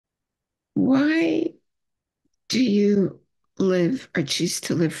Why do you live or choose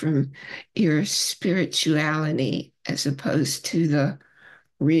to live from your spirituality as opposed to the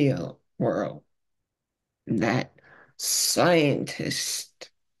real world that scientists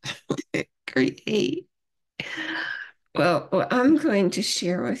create? Well, I'm going to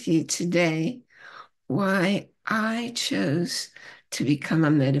share with you today why I chose to become a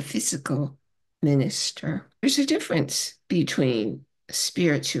metaphysical minister. There's a difference between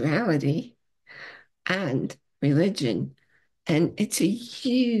spirituality and religion. And it's a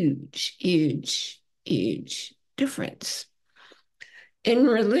huge, huge, huge difference. In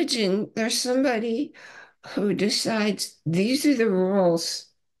religion, there's somebody who decides these are the rules,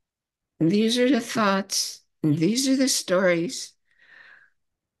 these are the thoughts, and these are the stories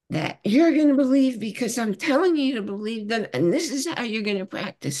that you're going to believe because I'm telling you to believe them, and this is how you're going to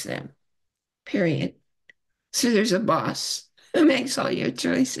practice them, period. So there's a boss who makes all your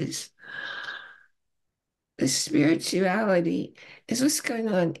choices. The spirituality is what's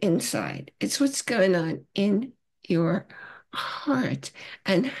going on inside. It's what's going on in your heart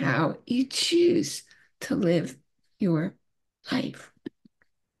and how you choose to live your life.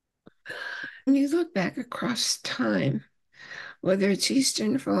 When you look back across time, whether it's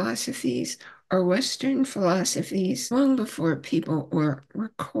Eastern philosophies or Western philosophies, long before people were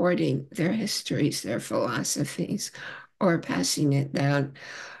recording their histories, their philosophies, or passing it down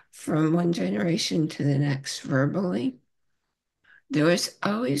from one generation to the next verbally, there was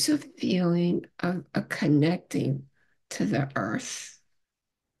always a feeling of a connecting to the earth,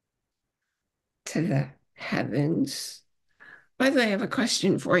 to the heavens. By the way, I have a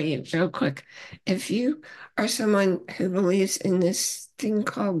question for you, real quick. If you are someone who believes in this thing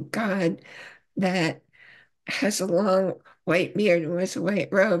called God that has a long white beard and wears a white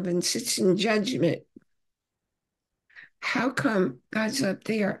robe and sits in judgment, how come God's up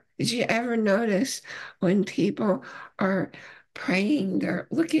there? Did you ever notice when people are praying, they're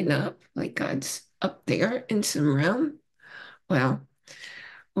looking up like God's up there in some realm? Well,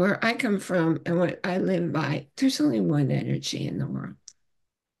 where I come from and what I live by, there's only one energy in the world.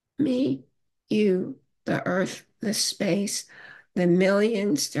 Me, you, the earth, the space, the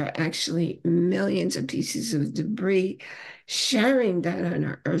millions, there are actually millions of pieces of debris sharing that on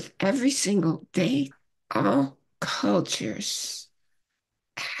our earth every single day. All cultures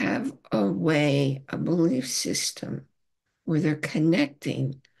have a way, a belief system where they're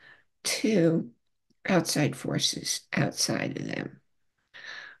connecting to outside forces outside of them.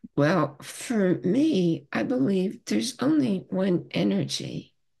 Well, for me, I believe there's only one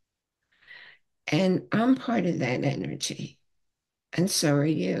energy, and I'm part of that energy, and so are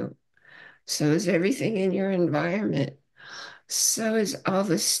you. So is everything in your environment. So is all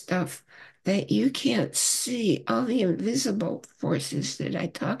the stuff that you can't see, all the invisible forces that I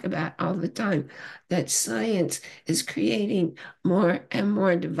talk about all the time, that science is creating more and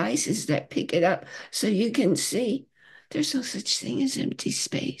more devices that pick it up so you can see. There's no such thing as empty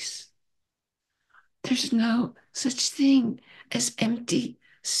space. There's no such thing as empty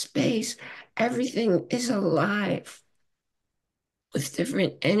space. Everything is alive with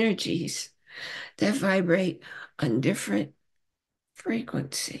different energies that vibrate on different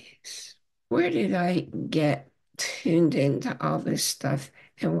frequencies. Where did I get tuned into all this stuff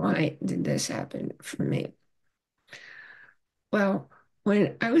and why did this happen for me? Well,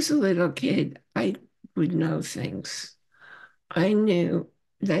 when I was a little kid, I would know things. I knew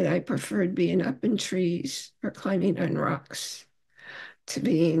that I preferred being up in trees or climbing on rocks to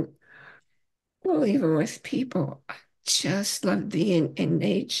being, well, even with people. I just loved being in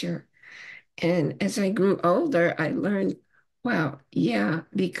nature. And as I grew older, I learned, wow, yeah,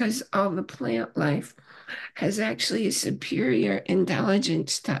 because all the plant life has actually a superior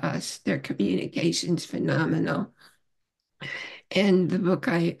intelligence to us. Their communication's phenomenal. And the book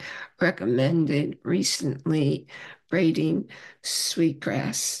I recommended recently, Braiding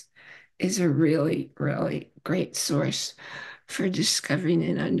Sweetgrass, is a really, really great source for discovering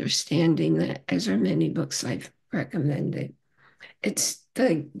and understanding that, as are many books I've recommended. It's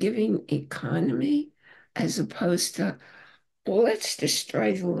the giving economy as opposed to, well, let's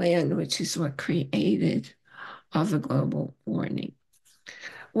destroy the land, which is what created all the global warming.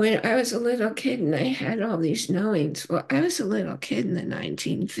 When I was a little kid and I had all these knowings, well, I was a little kid in the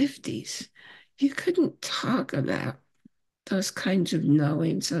 1950s. You couldn't talk about those kinds of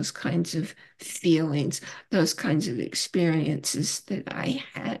knowings, those kinds of feelings, those kinds of experiences that I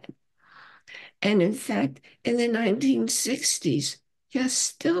had. And in fact, in the 1960s, you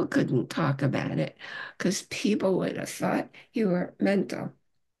still couldn't talk about it because people would have thought you were mental.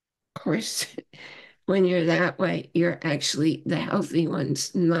 Of course, when you're that way, you're actually the healthy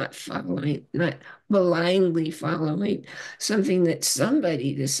ones, not following, not blindly following something that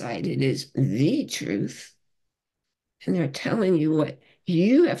somebody decided is the truth. And they're telling you what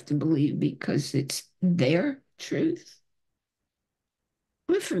you have to believe because it's their truth.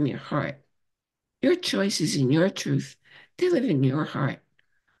 Live from your heart. Your choice is in your truth. They live in your heart,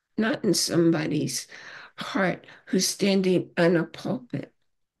 not in somebody's heart who's standing on a pulpit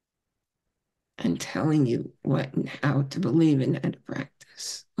and telling you what and how to believe and how to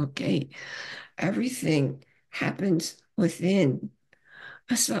practice. Okay. Everything happens within.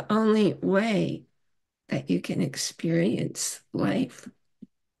 That's the only way that you can experience life.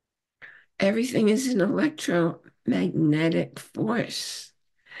 Everything is an electromagnetic force.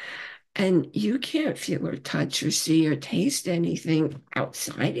 And you can't feel or touch or see or taste anything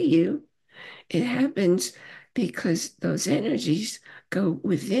outside of you. It happens because those energies go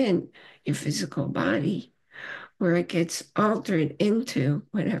within your physical body where it gets altered into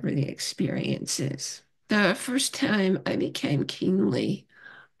whatever the experience is. The first time I became keenly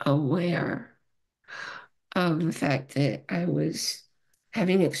aware of the fact that I was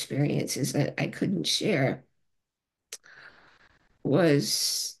having experiences that I couldn't share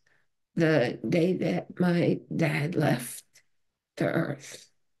was the day that my dad left the earth.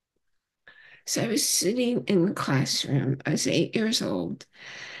 So I was sitting in the classroom. I was 8 years old,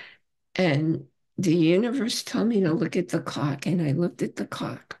 and the universe told me to look at the clock, and I looked at the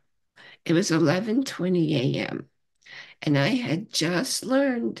clock. It was 11:20 a.m., and I had just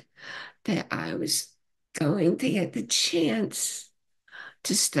learned that I was going to get the chance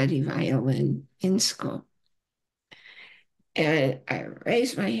to study violin in school. And I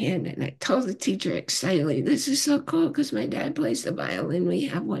raised my hand and I told the teacher excitedly, "This is so cool because my dad plays the violin. We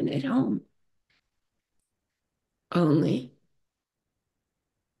have one at home." Only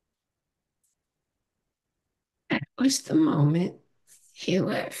that was the moment he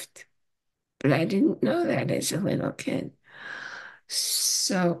left. But I didn't know that as a little kid.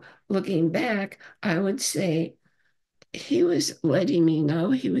 So looking back, I would say he was letting me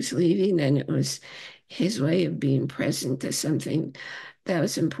know he was leaving, and it was his way of being present to something that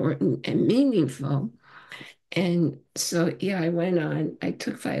was important and meaningful. And so, yeah, I went on, I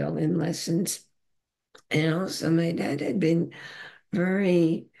took violin lessons. And also, my dad had been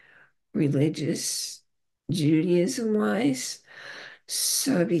very religious, Judaism wise.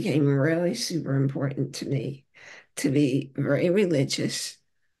 So it became really super important to me to be very religious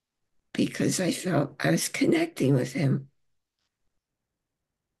because I felt I was connecting with him.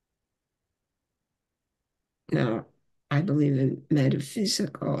 Now, I believe in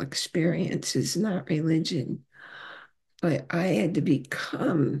metaphysical experiences, not religion, but I had to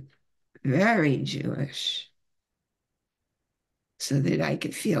become very Jewish so that I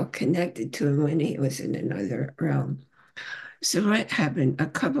could feel connected to him when he was in another realm. So what happened a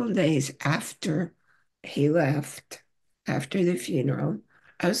couple of days after he left, after the funeral,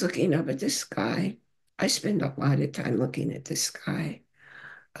 I was looking up at the sky. I spend a lot of time looking at the sky.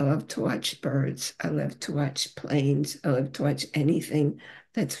 I love to watch birds. I love to watch planes. I love to watch anything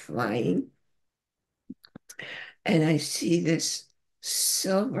that's flying. And I see this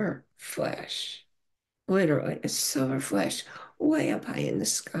silver flash, literally a silver flash way up high in the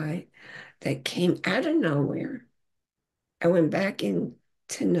sky that came out of nowhere. I went back into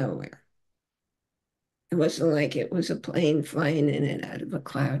nowhere. It wasn't like it was a plane flying in and out of a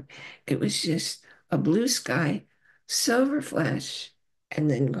cloud. It was just a blue sky, silver flash, and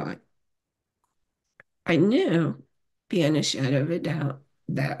then gone. I knew beyond a shadow of a doubt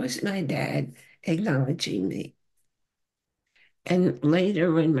that was my dad acknowledging me. And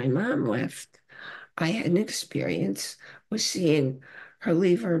later, when my mom left, I had an experience with seeing her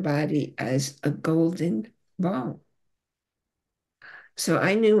leave her body as a golden ball. So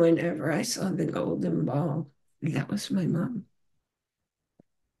I knew whenever I saw the golden ball, that was my mom.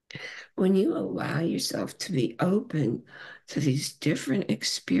 When you allow yourself to be open to these different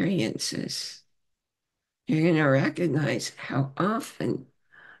experiences, you're going to recognize how often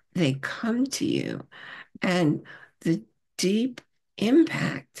they come to you and the deep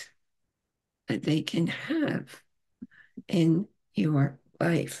impact that they can have in your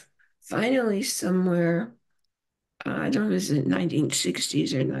life. Finally, somewhere, I don't know, was it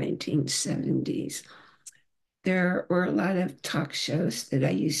 1960s or 1970s, there were a lot of talk shows that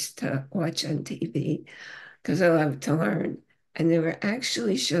I used to watch on TV because I love to learn. And there were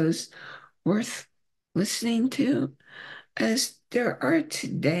actually shows worth listening to, as there are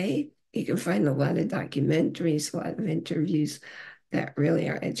today. You can find a lot of documentaries, a lot of interviews that really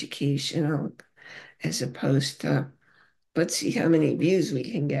are educational, as opposed to let's see how many views we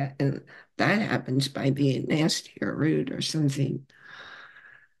can get. And that happens by being nasty or rude or something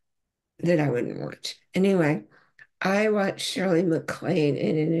that I wouldn't watch. Anyway, I watched Shirley MacLaine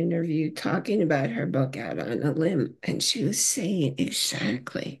in an interview talking about her book Out on a Limb, and she was saying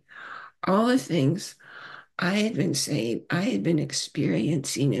exactly all the things I had been saying, I had been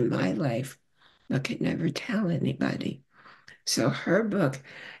experiencing in my life, but could never tell anybody. So her book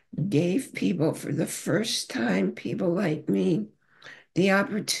gave people, for the first time, people like me, the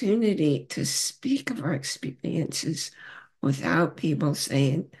opportunity to speak of our experiences without people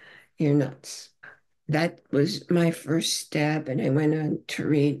saying, you're nuts. That was my first step, and I went on to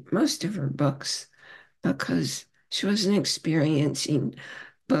read most of her books because she wasn't experiencing,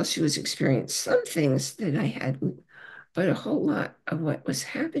 well, she was experiencing some things that I hadn't, but a whole lot of what was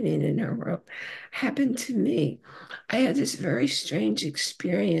happening in her world happened to me. I had this very strange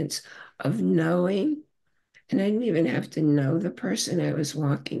experience of knowing, and I didn't even have to know the person I was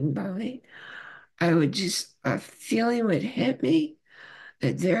walking by. I would just, a feeling would hit me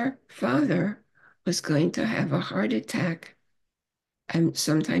that their father was going to have a heart attack and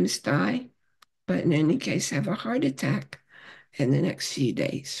sometimes die, but in any case, have a heart attack in the next few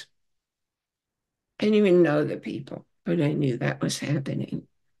days. I didn't even know the people, but I knew that was happening.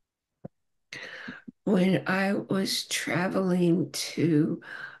 When I was traveling to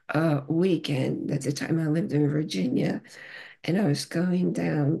a weekend, at the time I lived in Virginia, and I was going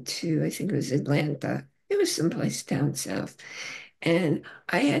down to, I think it was Atlanta. It was someplace down south. And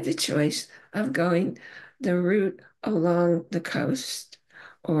I had the choice of going the route along the coast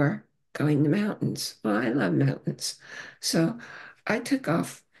or going the mountains. Well, I love mountains. So I took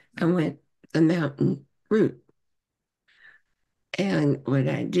off and went the mountain route. And what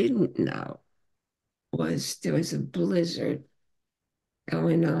I didn't know was there was a blizzard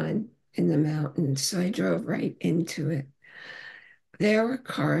going on in the mountains. So I drove right into it. There were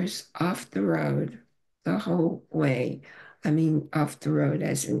cars off the road the whole way. I mean, off the road,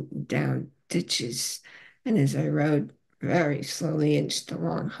 as in down ditches. And as I rode very slowly, inched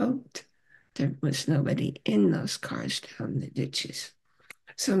along, hoped there was nobody in those cars down the ditches.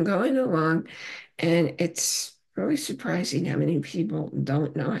 So I'm going along, and it's really surprising how many people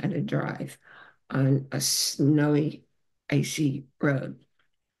don't know how to drive on a snowy, icy road.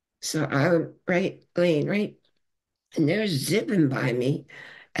 So I'm right lane, right, and they're zipping by me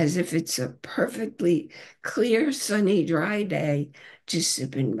as if it's a perfectly clear, sunny, dry day, just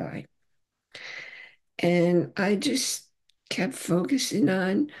zipping by. And I just kept focusing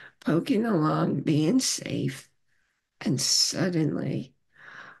on poking along, being safe. And suddenly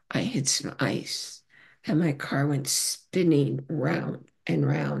I hit some ice and my car went spinning round and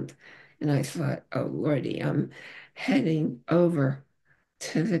round. And I thought, oh, Lordy, I'm heading over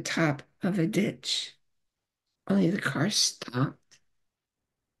to the top of a ditch. Only the car stopped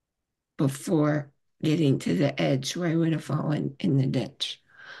before getting to the edge where I would have fallen in the ditch.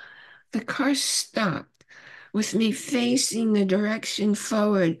 The car stopped with me facing the direction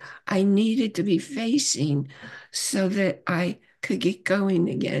forward I needed to be facing so that I could get going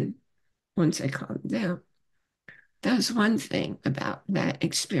again once I calmed down. That was one thing about that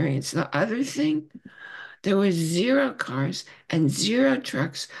experience. The other thing, there were zero cars and zero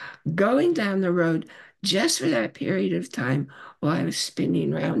trucks going down the road just for that period of time while I was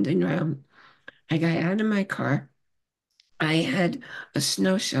spinning round and round. I got out of my car. I had a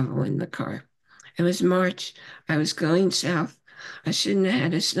snow shovel in the car. It was March. I was going south. I shouldn't have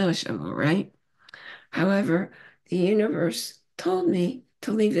had a snow shovel, right? However, the universe told me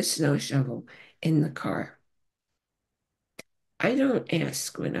to leave the snow shovel in the car. I don't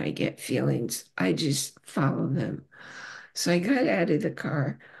ask when I get feelings, I just follow them. So I got out of the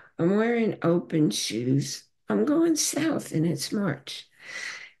car. I'm wearing open shoes. I'm going south and it's March.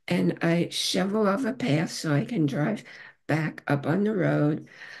 And I shovel off a path so I can drive back up on the road.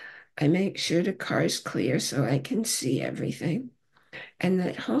 I make sure the car's clear so I can see everything. And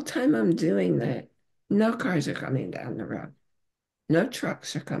that whole time I'm doing that, no cars are coming down the road. No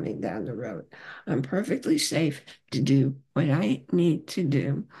trucks are coming down the road. I'm perfectly safe to do what I need to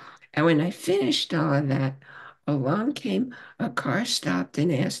do. And when I finished all of that, along came a car, stopped and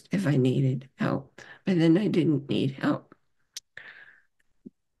asked if I needed help. But then I didn't need help.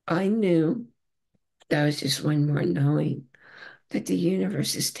 I knew that was just one more knowing that the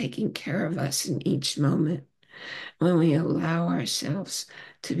universe is taking care of us in each moment when we allow ourselves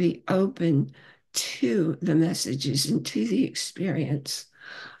to be open to the messages and to the experience.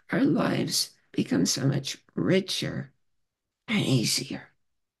 Our lives become so much richer and easier.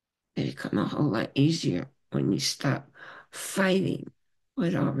 They become a whole lot easier when you stop fighting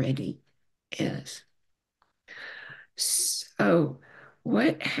what already is. So,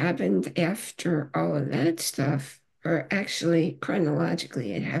 what happened after all of that stuff, or actually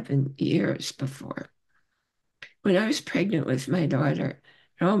chronologically, it happened years before. When I was pregnant with my daughter,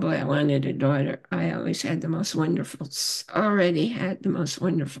 oh boy, I wanted a daughter. I always had the most wonderful, already had the most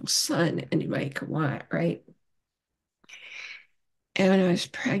wonderful son anybody could want, right? And when I was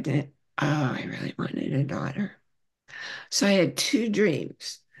pregnant, oh, I really wanted a daughter. So I had two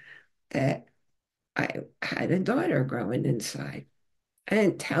dreams that I had a daughter growing inside. I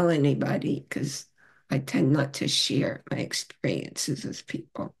didn't tell anybody because I tend not to share my experiences with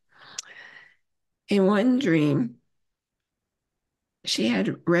people. In one dream, she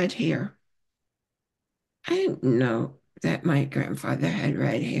had red hair. I didn't know that my grandfather had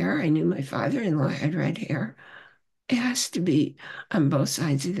red hair. I knew my father-in-law had red hair. It has to be on both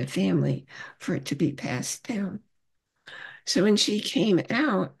sides of the family for it to be passed down. So when she came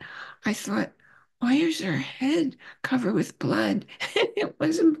out, I thought, why is her head covered with blood? And it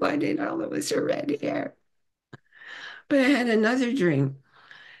wasn't blood at all, it was her red hair. But I had another dream.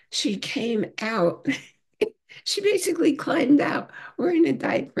 She came out. She basically climbed out wearing a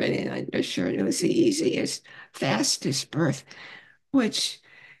diaper and an undershirt. It was the easiest, fastest birth, which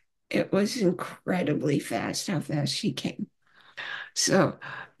it was incredibly fast how fast she came. So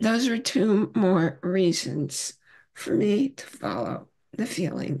those were two more reasons for me to follow the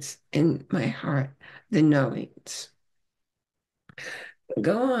feelings in my heart, the knowings.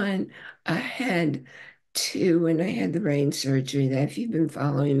 Go on ahead to when I had the brain surgery. That if you've been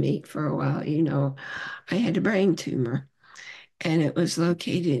following me for a while, you know I had a brain tumor and it was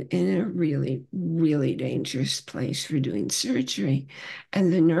located in a really, really dangerous place for doing surgery.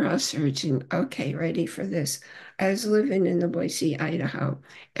 And the neurosurgeon, okay, ready for this. I was living in the Boise, Idaho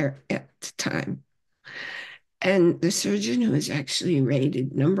at the time. And the surgeon who was actually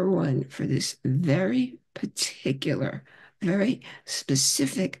rated number one for this very particular, very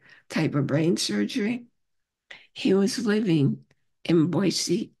specific type of brain surgery, he was living in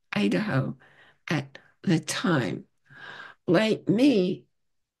Boise, Idaho at the time. Like me,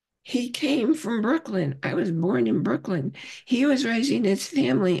 he came from Brooklyn. I was born in Brooklyn. He was raising his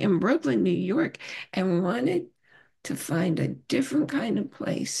family in Brooklyn, New York, and wanted to find a different kind of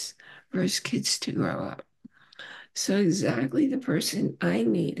place for his kids to grow up. So, exactly the person I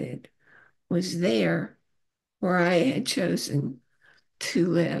needed was there where I had chosen to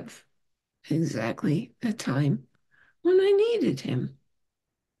live, exactly the time when I needed him.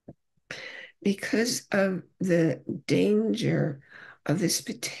 Because of the danger of this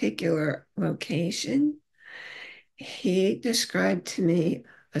particular location, he described to me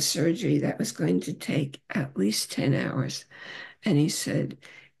a surgery that was going to take at least 10 hours. And he said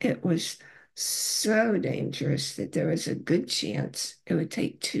it was so dangerous that there was a good chance it would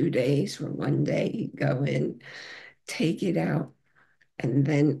take 2 days, where one day he'd go in, take it out, and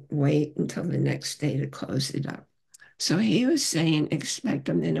then wait until the next day to close it up. So he was saying expect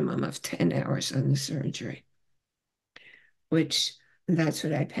a minimum of 10 hours on the surgery, which that's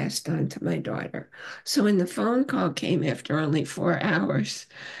what I passed on to my daughter. So when the phone call came after only 4 hours,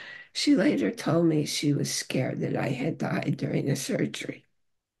 she later told me she was scared that I had died during the surgery.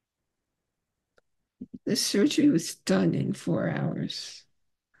 The surgery was done in 4 hours.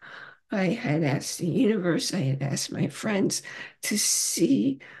 I had asked the universe, I had asked my friends to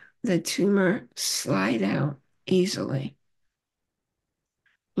see the tumor slide out easily,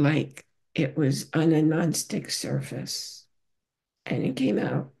 like it was on a nonstick surface. And it came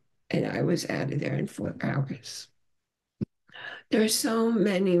out, and I was out of there in 4 hours. There are so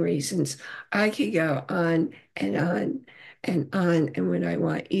many reasons. I could go on and on and on. And what I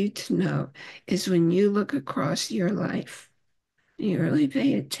want you to know is when you look across your life, you really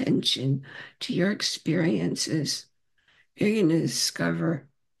pay attention to your experiences, you're going to discover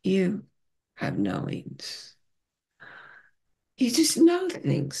you have knowings. You just know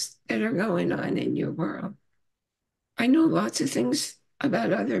things that are going on in your world. I know lots of things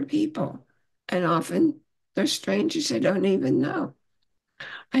about other people, and often they're strangers I don't even know.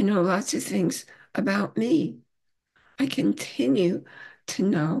 I know lots of things about me. I continue to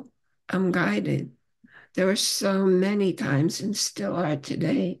know I'm guided. There were so many times, and still are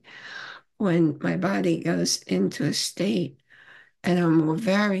today, when my body goes into a state and I'm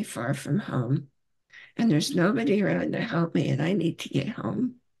very far from home and there's nobody around to help me and I need to get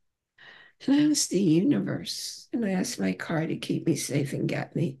home. And I ask the universe and I ask my car to keep me safe and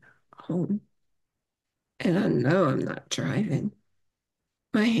get me home. And I know I'm not driving.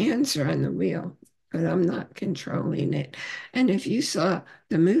 My hands are on the wheel, but I'm not controlling it. And if you saw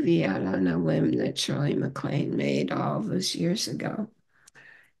the movie Out on a Limb that Shirley MacLaine made all those years ago,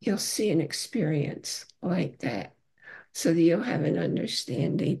 you'll see an experience like that so that you'll have an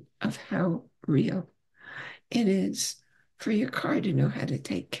understanding of how real it is for your car to know how to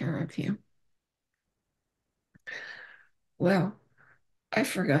take care of you. Well, I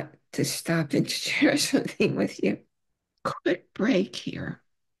forgot to stop and share something with you. Quick break here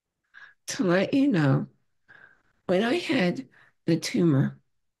to let you know when I had the tumor,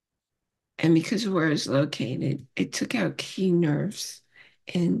 and because of where it's located, it took out key nerves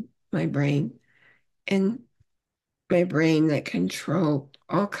in my brain and my brain that control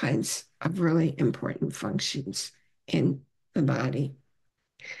all kinds of really important functions in the body,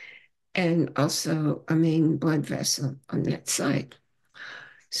 and also a main blood vessel on that side.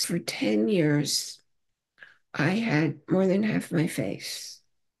 So for 10 years, I had more than half my face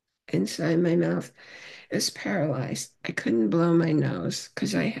inside my mouth. It was paralyzed. I couldn't blow my nose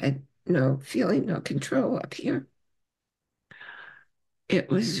because I had no feeling, no control up here. It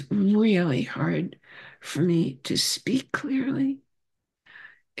was really hard for me to speak clearly.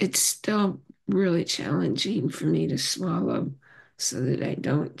 It's still really challenging for me to swallow so that I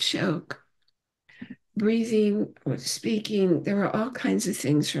don't choke. Breathing or speaking, there were all kinds of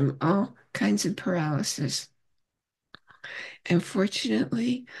things from all kinds of paralysis. And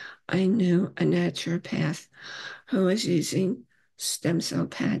fortunately, I knew a naturopath who was using stem cell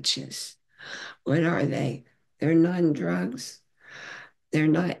patches. What are they? They're non-drugs. They're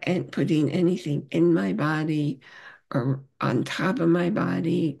not putting anything in my body or on top of my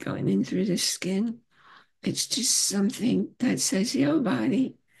body, going in through the skin. It's just something that says, yo,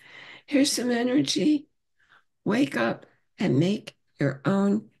 body, here's some energy. Wake up and make your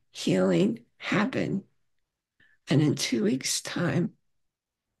own healing happen. And in 2 weeks' time,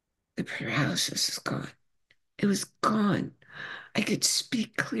 the paralysis is gone. It was gone. I could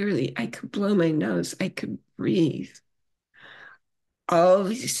speak clearly. I could blow my nose. I could breathe. All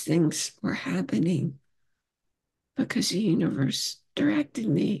these things were happening because the universe directed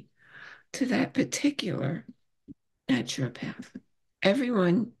me to that particular naturopath.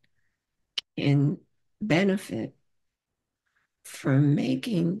 Everyone can benefit from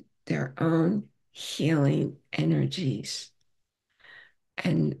making their own healing energies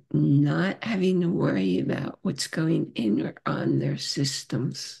and not having to worry about what's going in or on their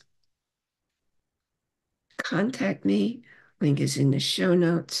systems. Contact me. Link is in the show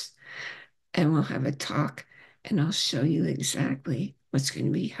notes, and we'll have a talk, and I'll show you exactly what's going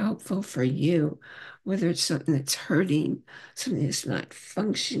to be helpful for you, whether it's something that's hurting, something that's not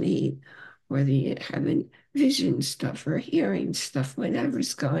functioning, whether you're having vision stuff or hearing stuff,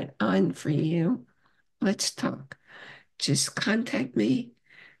 whatever's going on for you. Let's talk. Just contact me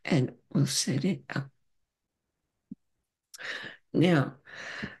and we'll set it up. Now,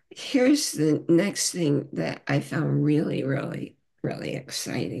 here's the next thing that I found really, really, really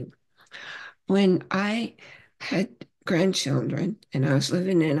exciting. When I had grandchildren and I was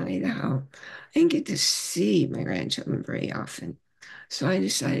living in Idaho, I didn't get to see my grandchildren very often. So I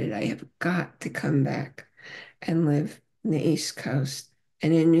decided I have got to come back and live in the East Coast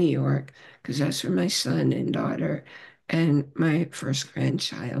and in New York, because that's where my son and daughter and my first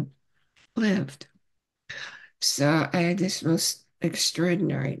grandchild lived. So I had this most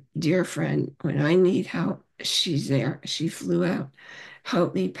extraordinary dear friend. When I need help, she's there. She flew out,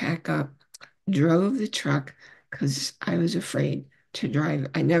 helped me pack up, drove the truck because I was afraid to drive.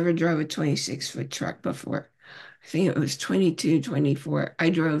 I never drove a 26-foot truck before. I think it was 22, 24. I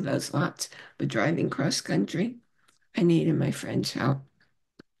drove those lots, but driving cross country, I needed my friend's help.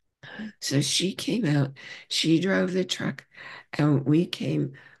 So she came out, she drove the truck, and we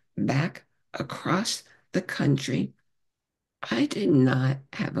came back across the country. I did not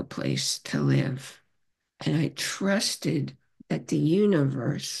have a place to live, and I trusted that the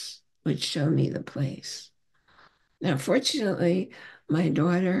universe would show me the place. Now, fortunately, my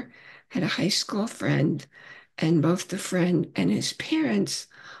daughter had a high school friend, and both the friend and his parents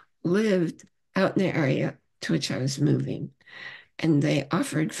lived out in the area to which I was moving. And they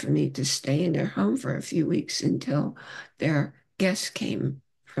offered for me to stay in their home for a few weeks until their guests came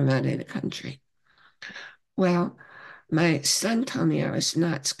from out of the country. Well, my son told me I was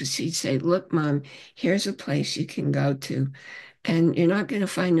nuts because he'd say, look, Mom, here's a place you can go to, and you're not going to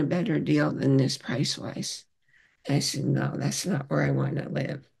find a better deal than this price-wise. And I said, no, that's not where I want to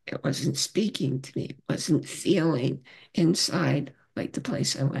live. It wasn't speaking to me. It wasn't feeling inside like the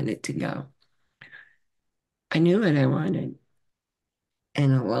place I wanted to go. I knew what I wanted.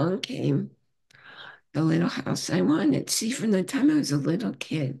 And along came the little house I wanted. See, from the time I was a little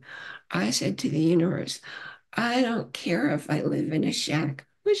kid, I said to the universe, I don't care if I live in a shack,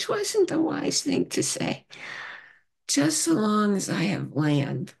 which wasn't a wise thing to say, just so long as I have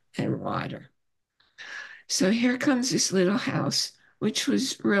land and water. So here comes this little house, which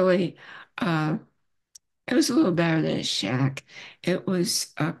was really, uh, it was a little better than a shack. It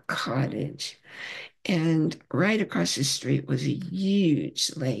was a cottage. And right across the street was a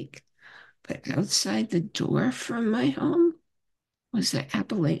huge lake. But outside the door from my home was the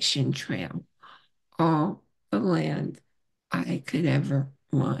Appalachian Trail, all the land I could ever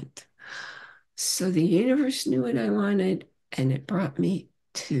want. So the universe knew what I wanted, and it brought me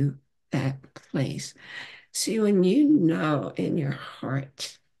to that place. See, when you know in your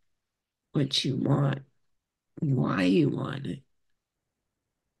heart what you want, why you want it,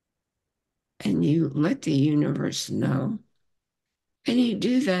 and you let the universe know, and you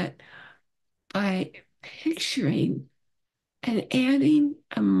do that by picturing and adding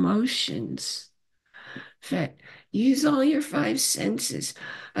emotions that use all your five senses.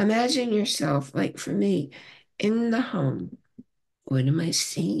 Imagine yourself, like for me, in the home. What am I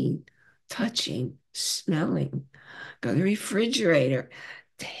seeing, touching, smelling? Go to the refrigerator,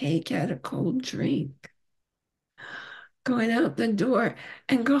 take out a cold drink. Going out the door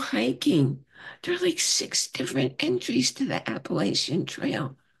and go hiking. There are like 6 different entries to the Appalachian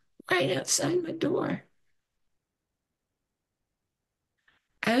Trail right outside my door.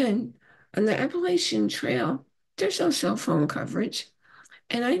 And on the Appalachian Trail, there's no cell phone coverage.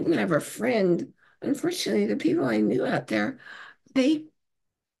 And I didn't have a friend. Unfortunately, the people I knew out there, they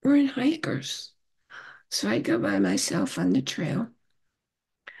weren't hikers. So I go by myself on the trail.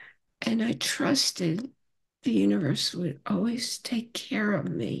 And I trusted the universe would always take care of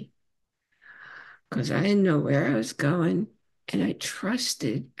me because I didn't know where I was going. And I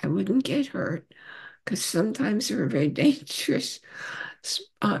trusted I wouldn't get hurt because sometimes there were very dangerous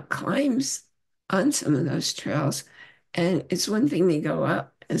climbs on some of those trails. And it's one thing to go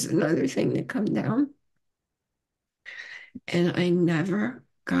up, it's another thing to come down. And I never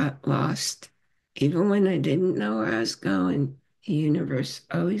got lost. Even when I didn't know where I was going, the universe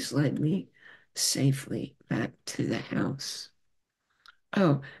always led me safely back to the house.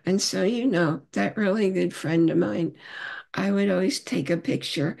 Oh, and so you know, that really good friend of mine, I would always take a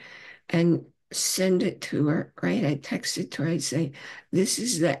picture and send it to her, right? I text it to her. I'd say, this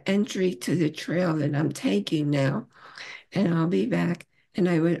is the entry to the trail that I'm taking now, and I'll be back. And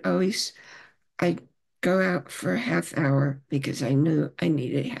I would always, I'd go out for a half hour because I knew I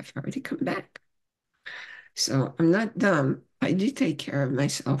needed a half hour to come back. So I'm not dumb. I do take care of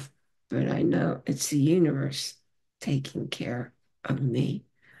myself, but I know it's the universe taking care of me,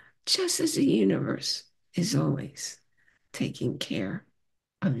 just as the universe is always taking care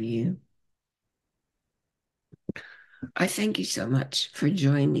of you. I thank you so much for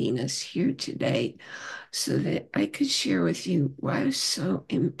joining us here today so that I could share with you why it's so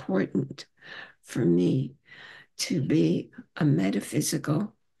important for me to be a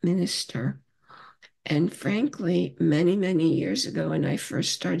metaphysical minister. And frankly, many, many years ago, when I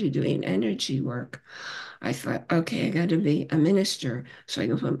first started doing energy work, I thought, okay, I got to be a minister so I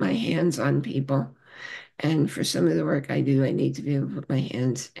can put my hands on people. And for some of the work I do, I need to be able to put my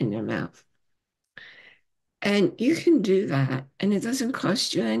hands in their mouth. And you can do that, and it doesn't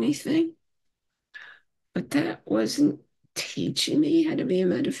cost you anything. But that wasn't teaching me how to be a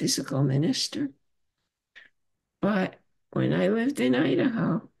metaphysical minister. But when I lived in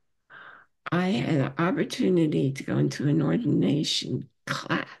Idaho, I had an opportunity to go into an ordination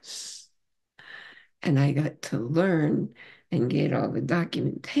class. And I got to learn and get all the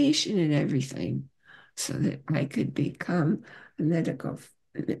documentation and everything so that I could become a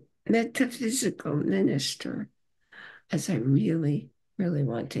metaphysical minister as I really, really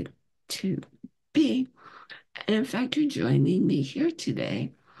wanted to be. And in fact, you're joining me here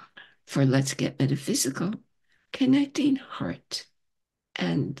today for Let's Get Metaphysical, connecting heart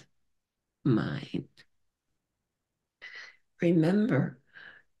and mind. Remember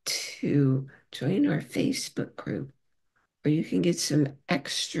to join our Facebook group where you can get some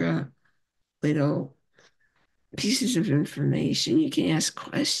extra little pieces of information. You can ask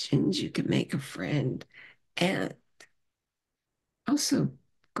questions, you can make a friend, and also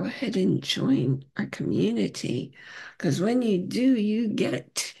go ahead and join our community because when you do, you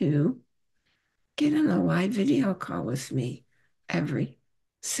get to get on a live video call with me every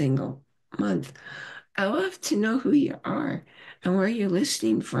single month. I love to know who you are and where you're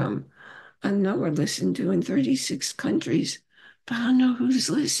listening from. I know we're listened to in 36 countries, but I don't know who's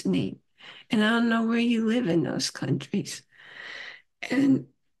listening. And I don't know where you live in those countries. And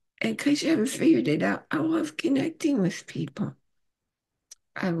in case you haven't figured it out, I love connecting with people.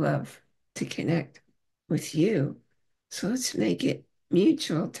 I love to connect with you. So let's make it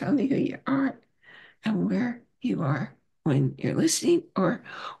mutual. Tell me who you are and where you are when you're listening or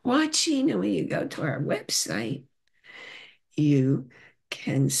watching. And when you go to our website, you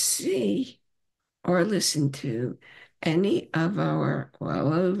can see or listen to any of our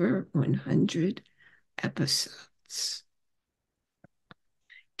well over 100 episodes.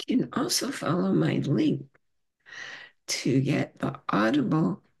 You can also follow my link to get the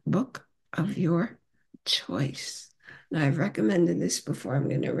Audible book of your choice. Now, I've recommended this before. I'm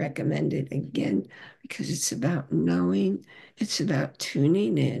going to recommend it again because it's about knowing, it's about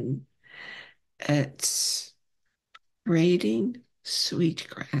tuning in. It's braiding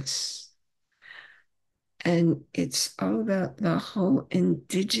sweetgrass. And it's all about the whole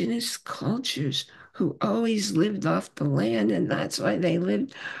indigenous cultures who always lived off the land. And that's why they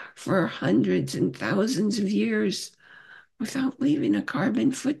lived for hundreds and thousands of years without leaving a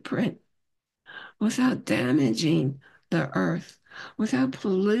carbon footprint, without damaging the earth, without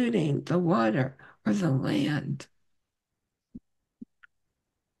polluting the water or the land.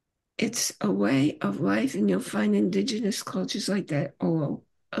 It's a way of life, and you'll find indigenous cultures like that all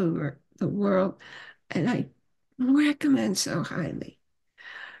over the world. And I recommend so highly.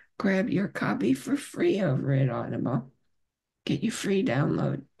 Grab your copy for free over at Audible. Get your free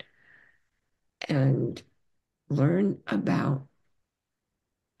download and learn about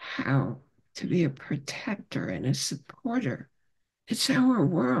how to be a protector and a supporter. It's our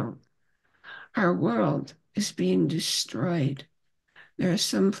world. Our world is being destroyed. There are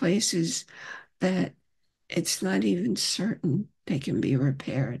some places that it's not even certain they can be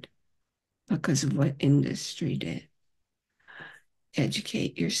repaired because of what industry did.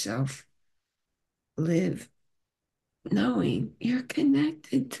 Educate yourself. Live knowing you're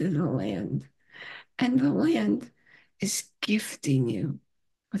connected to the land, and the land is gifting you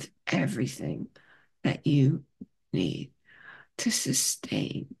with everything that you need to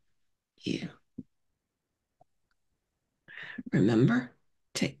sustain you. Remember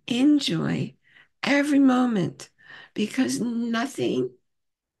to enjoy every moment because nothing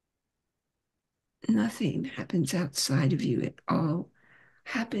happens outside of you. It all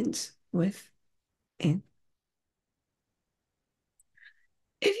happens within.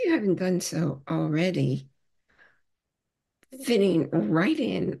 If you haven't done so already, fitting right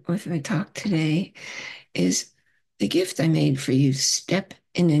in with my talk today is the gift I made for you. Step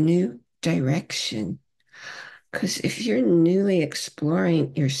in a new direction. Because if you're newly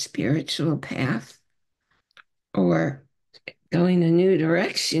exploring your spiritual path or going a new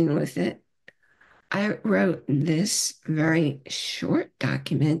direction with it, I wrote this very short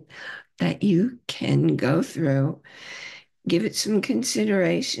document that you can go through, give it some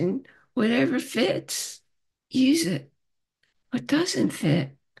consideration. Whatever fits, use it. What doesn't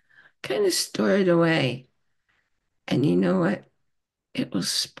fit, kind of store it away. And you know what? It will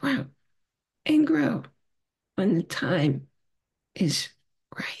sprout and grow when the time is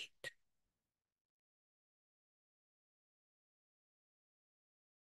right.